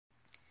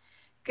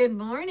Good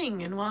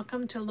morning and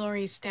welcome to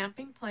Lori's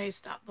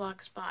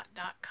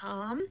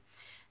stampingplace.blogspot.com.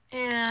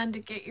 And to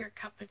get your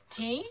cup of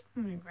tea,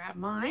 I'm going to grab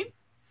mine.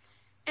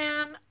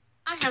 And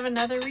I have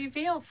another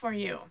reveal for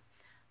you.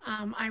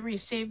 I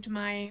received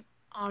my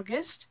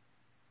August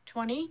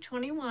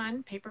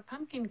 2021 paper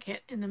pumpkin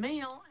kit in the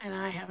mail and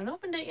I haven't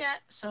opened it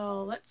yet,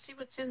 so let's see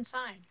what's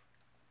inside.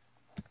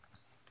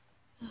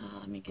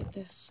 Let me get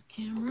this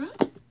camera.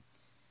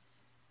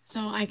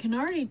 So I can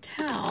already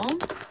tell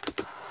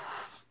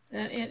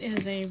that it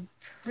is a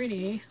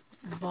pretty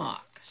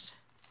box.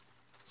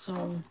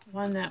 So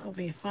one that will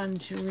be fun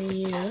to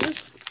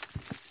reuse.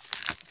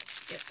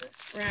 Get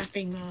this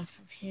wrapping off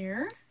of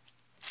here.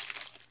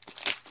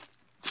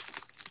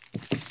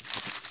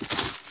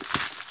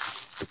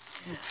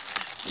 And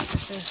get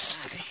this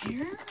out of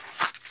here.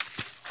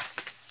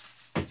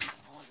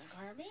 All in the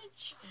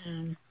garbage.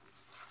 And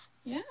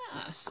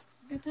yes,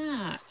 look at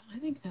that. I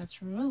think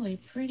that's really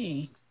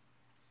pretty.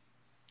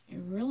 A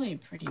really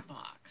pretty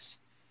box.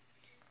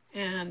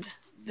 And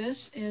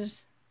this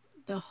is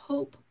the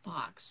Hope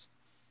box.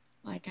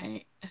 Like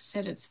I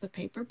said, it's the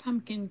paper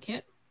pumpkin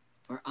kit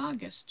for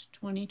August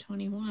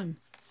 2021.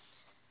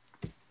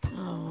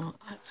 Oh,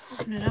 let's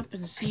open it up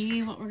and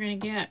see what we're gonna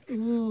get.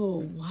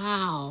 Ooh,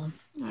 wow!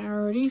 I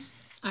already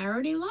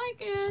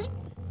like it.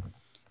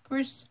 Of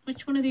course,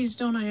 which one of these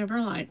don't I ever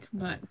like?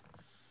 But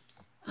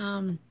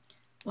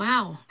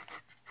wow!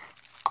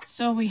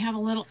 So we have a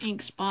little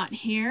ink spot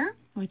here,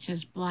 which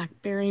is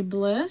Blackberry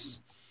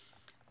Bliss.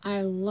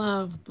 I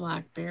love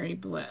Blackberry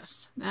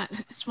Bliss.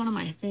 It's one of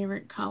my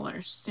favorite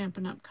colors,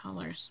 Stampin' Up!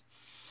 Colors.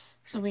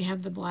 So we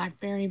have the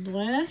Blackberry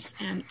Bliss,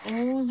 and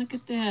oh, look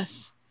at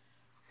this.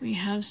 We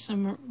have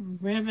some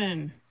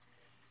ribbon.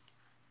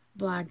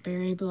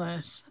 Blackberry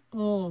Bliss.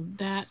 Oh,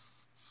 that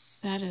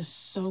is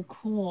so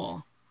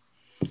cool.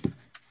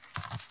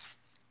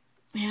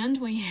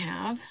 And we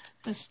have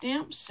the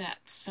stamp set.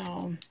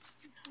 So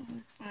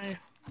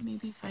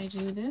maybe if I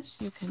do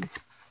this, you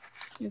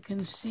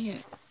can see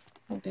it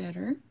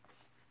better.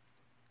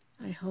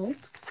 I hope.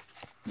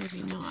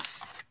 Maybe not.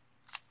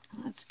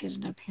 Let's get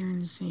it up here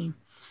and see.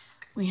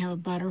 We have a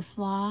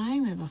butterfly,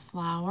 we have a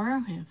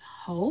flower, we have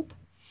hope.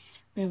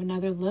 We have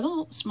another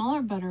little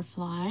smaller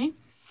butterfly.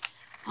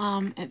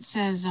 It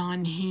says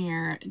on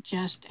here,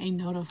 just a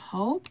note of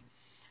hope.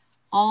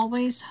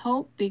 Always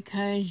hope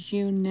because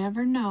you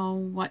never know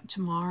what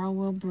tomorrow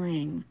will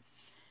bring.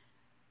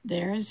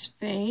 There is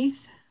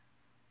faith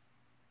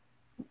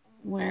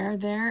where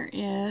there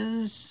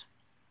is,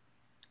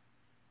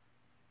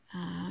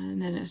 and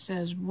then it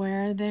says,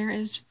 where there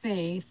is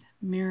faith,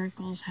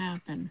 miracles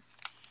happen.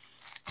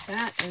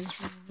 That is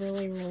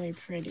really, really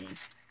pretty.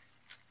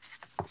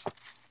 Oh,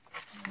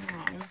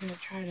 I'm going to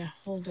try to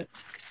hold it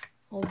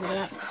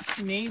up.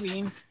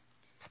 Maybe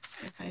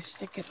if I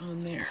stick it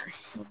on there,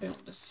 you'll be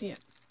able to see it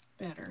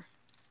better.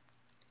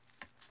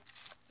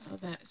 Oh,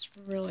 that's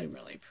really,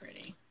 really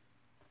pretty.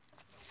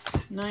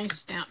 Nice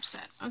stamp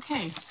set.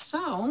 Okay,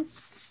 so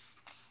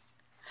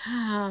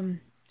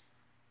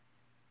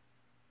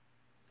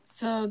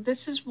so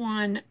this is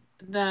one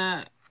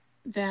that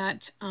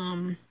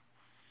I'm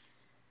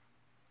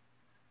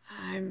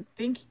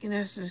thinking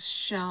this is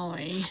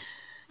Shelley.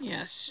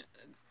 Yes,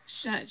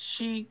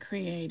 she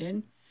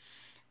created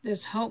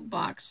this hope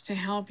box to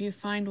help you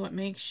find what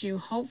makes you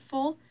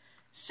hopeful.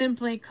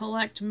 Simply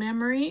collect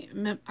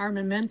our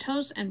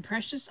mementos and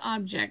precious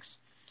objects,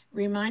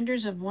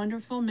 reminders of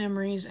wonderful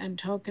memories and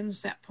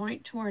tokens that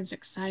point towards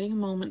exciting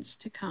moments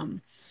to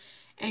come.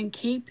 And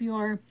keep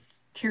your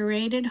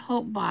curated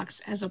hope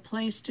box as a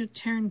place to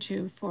turn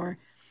to for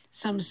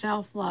some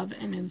self-love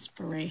and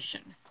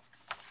inspiration.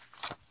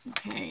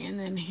 Okay, and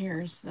then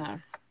here's the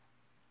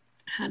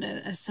how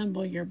to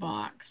assemble your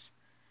box.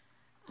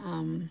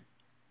 And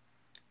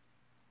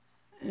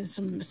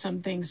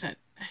some things that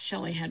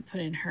Shelley had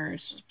put in her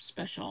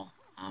special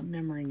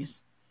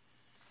memories.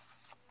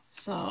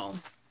 So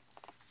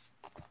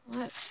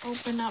let's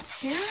open up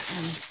here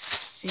and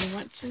see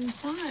what's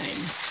inside.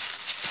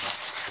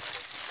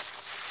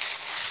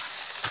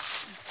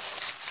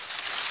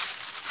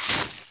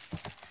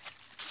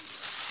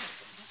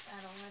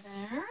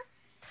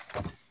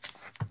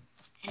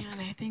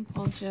 I think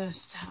we'll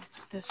just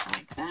put this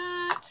like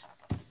that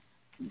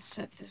and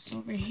set this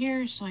over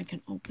here so I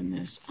can open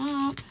this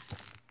up.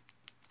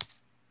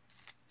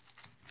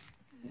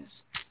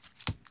 Let's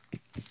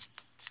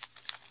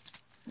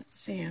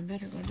see, I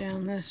better go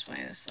down this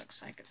way. This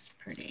looks like it's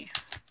pretty.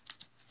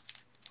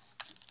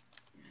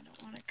 I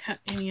don't want to cut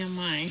any of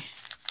my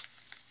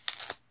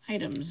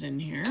items in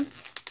here.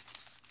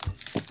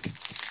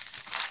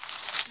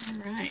 All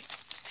right,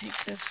 let's take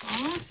this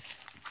off.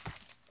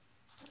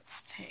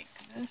 Take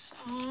this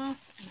off,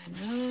 and I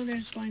know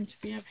there's going to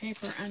be a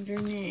paper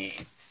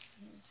underneath.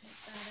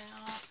 Take that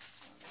out.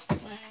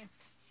 This way.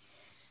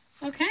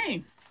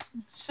 Okay,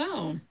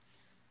 so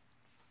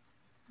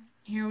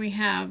here we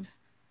have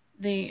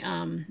the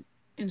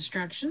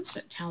instructions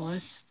that tell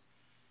us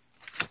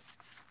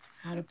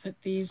how to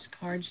put these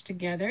cards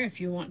together if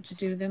you want to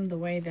do them the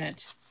way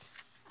that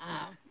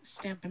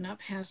Stampin'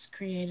 Up! Has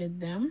created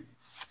them.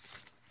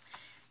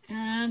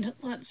 And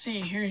let's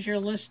see, here's your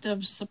list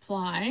of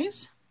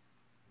supplies.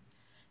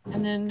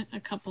 And then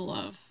a couple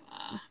of,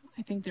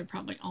 I think they're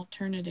probably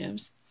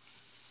alternatives.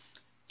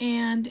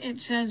 And it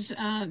says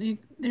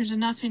there's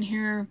enough in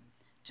here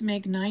to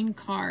make 9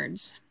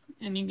 cards.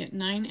 And you get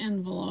 9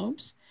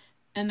 envelopes.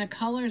 And the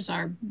colors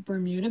are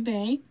Bermuda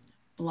Bay,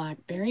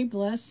 Blackberry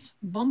Bliss,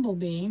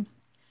 Bumblebee,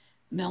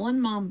 Melon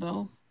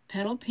Mambo,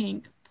 Petal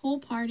Pink, Pool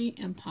Party,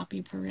 and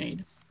Poppy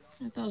Parade.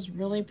 Aren't those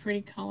really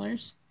pretty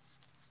colors?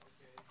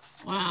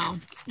 Wow.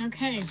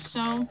 Okay,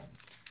 so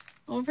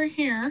over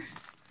here,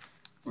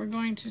 we're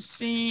going to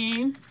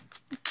see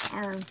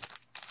our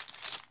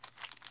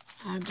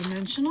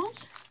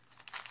dimensionals.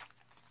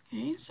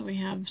 Okay, so we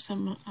have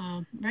some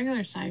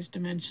regular size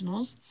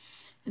dimensionals.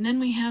 And then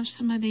we have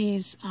some of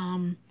these,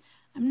 I'm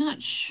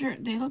not sure,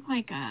 they look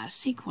like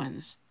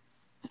sequins.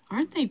 But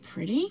aren't they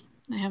pretty?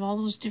 They have all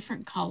those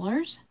different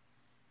colors.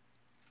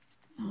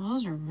 Oh,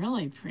 those are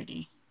really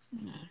pretty.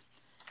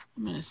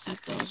 I'm gonna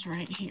set those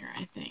right here,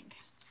 I think,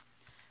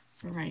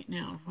 for right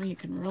now, where you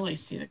can really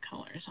see the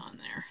colors on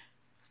there.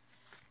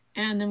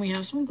 And then we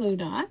have some glue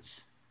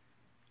dots.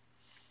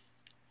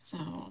 So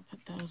I'll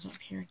put those up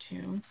here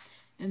too.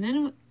 And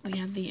then we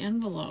have the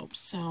envelopes.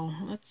 So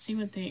let's see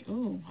what they,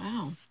 oh,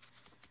 wow.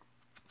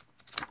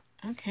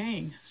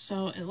 Okay,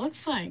 so it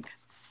looks like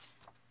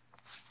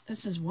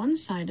this is one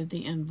side of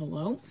the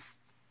envelope,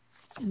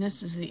 and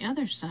this is the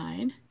other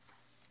side.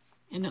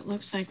 And it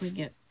looks like we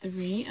get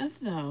 3 of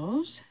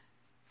those.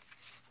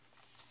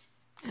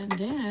 And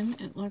then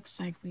it looks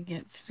like we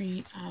get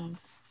 3 of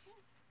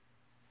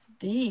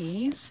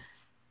these.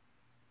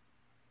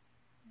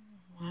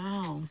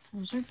 Wow,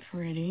 those are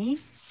pretty.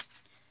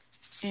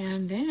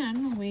 And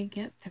then we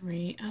get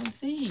 3 of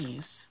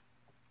these.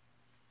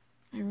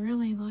 I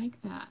really like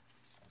that.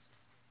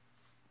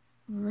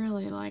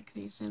 Really like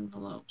these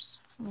envelopes.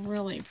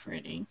 Really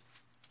pretty.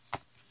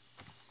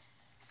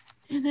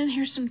 And then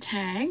here's some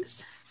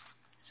tags.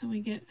 So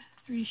we get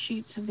 3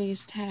 sheets of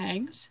these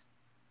tags.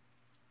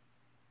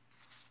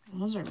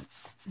 Those are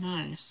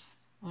nice.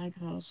 I like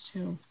those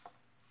too.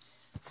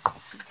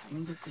 Let's see if I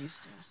can get these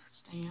to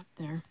stay up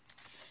there.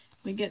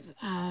 We get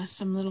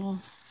some little,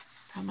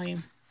 probably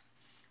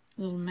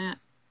little matte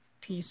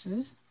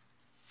pieces.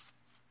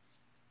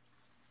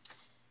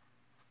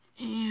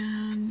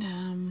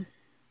 And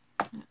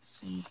let's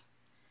see.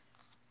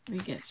 We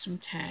get some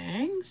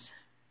tags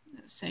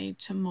that say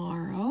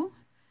tomorrow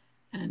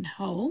and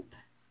hope.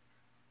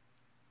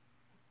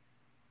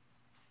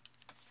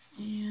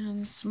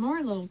 And some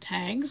more little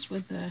tags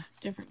with the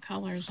different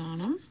colors on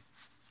them.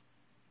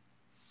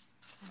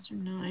 Those are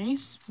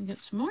nice. We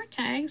get some more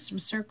tags, some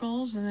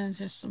circles, and then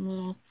just some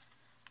little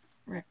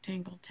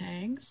rectangle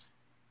tags.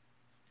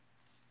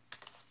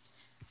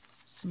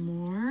 Some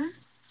more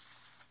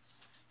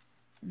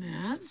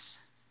mats.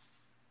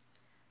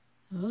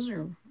 Those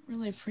are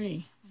really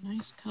pretty,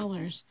 nice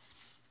colors.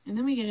 And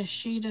then we get a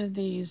sheet of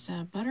these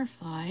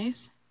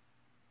butterflies.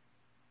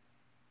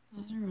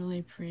 Those are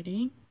really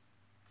pretty.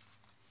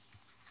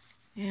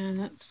 And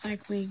looks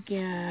like we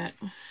get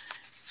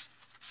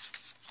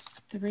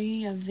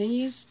 3 of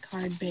these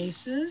card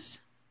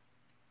bases.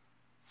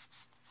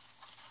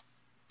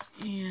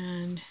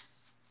 And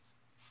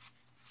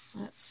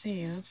let's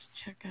see, let's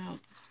check out.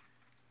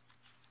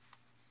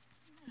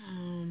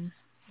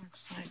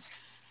 Looks like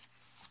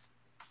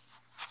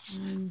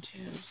 1, 2,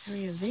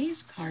 3 of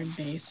these card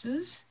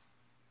bases.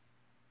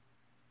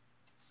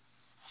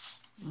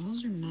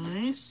 Those are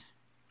nice.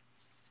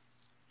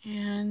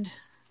 And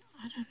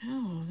I don't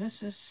know,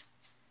 this is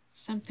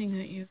something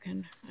that you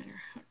can,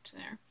 hooked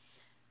there,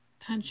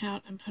 punch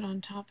out and put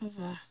on top of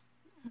a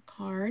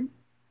card.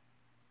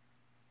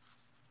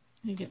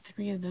 You get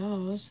 3 of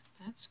those.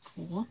 That's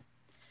cool.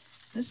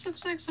 This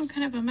looks like some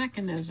kind of a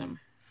mechanism.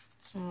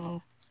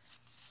 So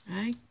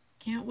I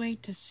can't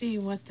wait to see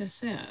what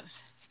this is.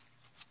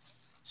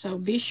 So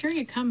be sure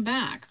you come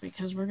back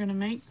because we're going to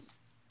make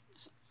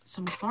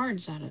some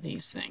cards out of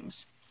these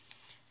things.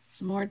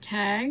 Some more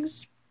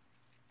tags.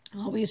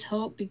 Always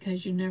hope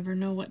because you never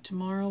know what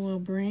tomorrow will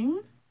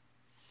bring.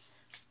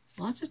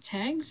 Lots of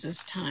tags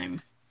this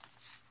time.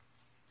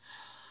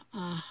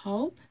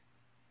 Hope.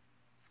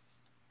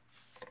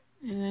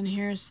 And then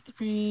here's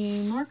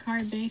 3 more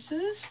card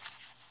bases.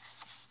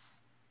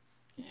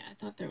 Yeah, I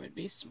thought there would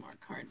be some more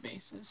card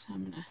bases.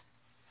 I'm going to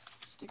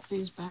stick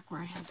these back where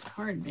I have the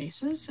card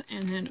bases.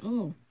 And then,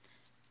 oh,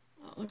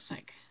 well, it looks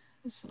like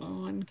this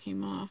little one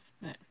came off,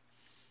 but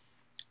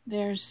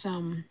there's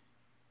some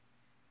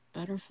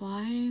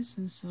butterflies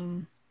and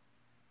some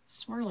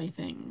swirly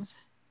things.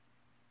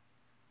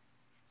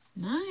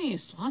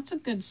 Nice, lots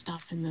of good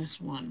stuff in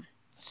this one.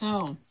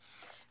 So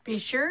be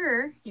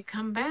sure you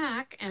come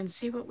back and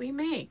see what we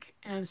make.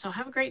 And so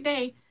have a great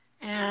day,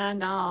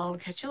 and I'll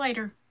catch you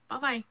later.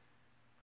 Bye-bye.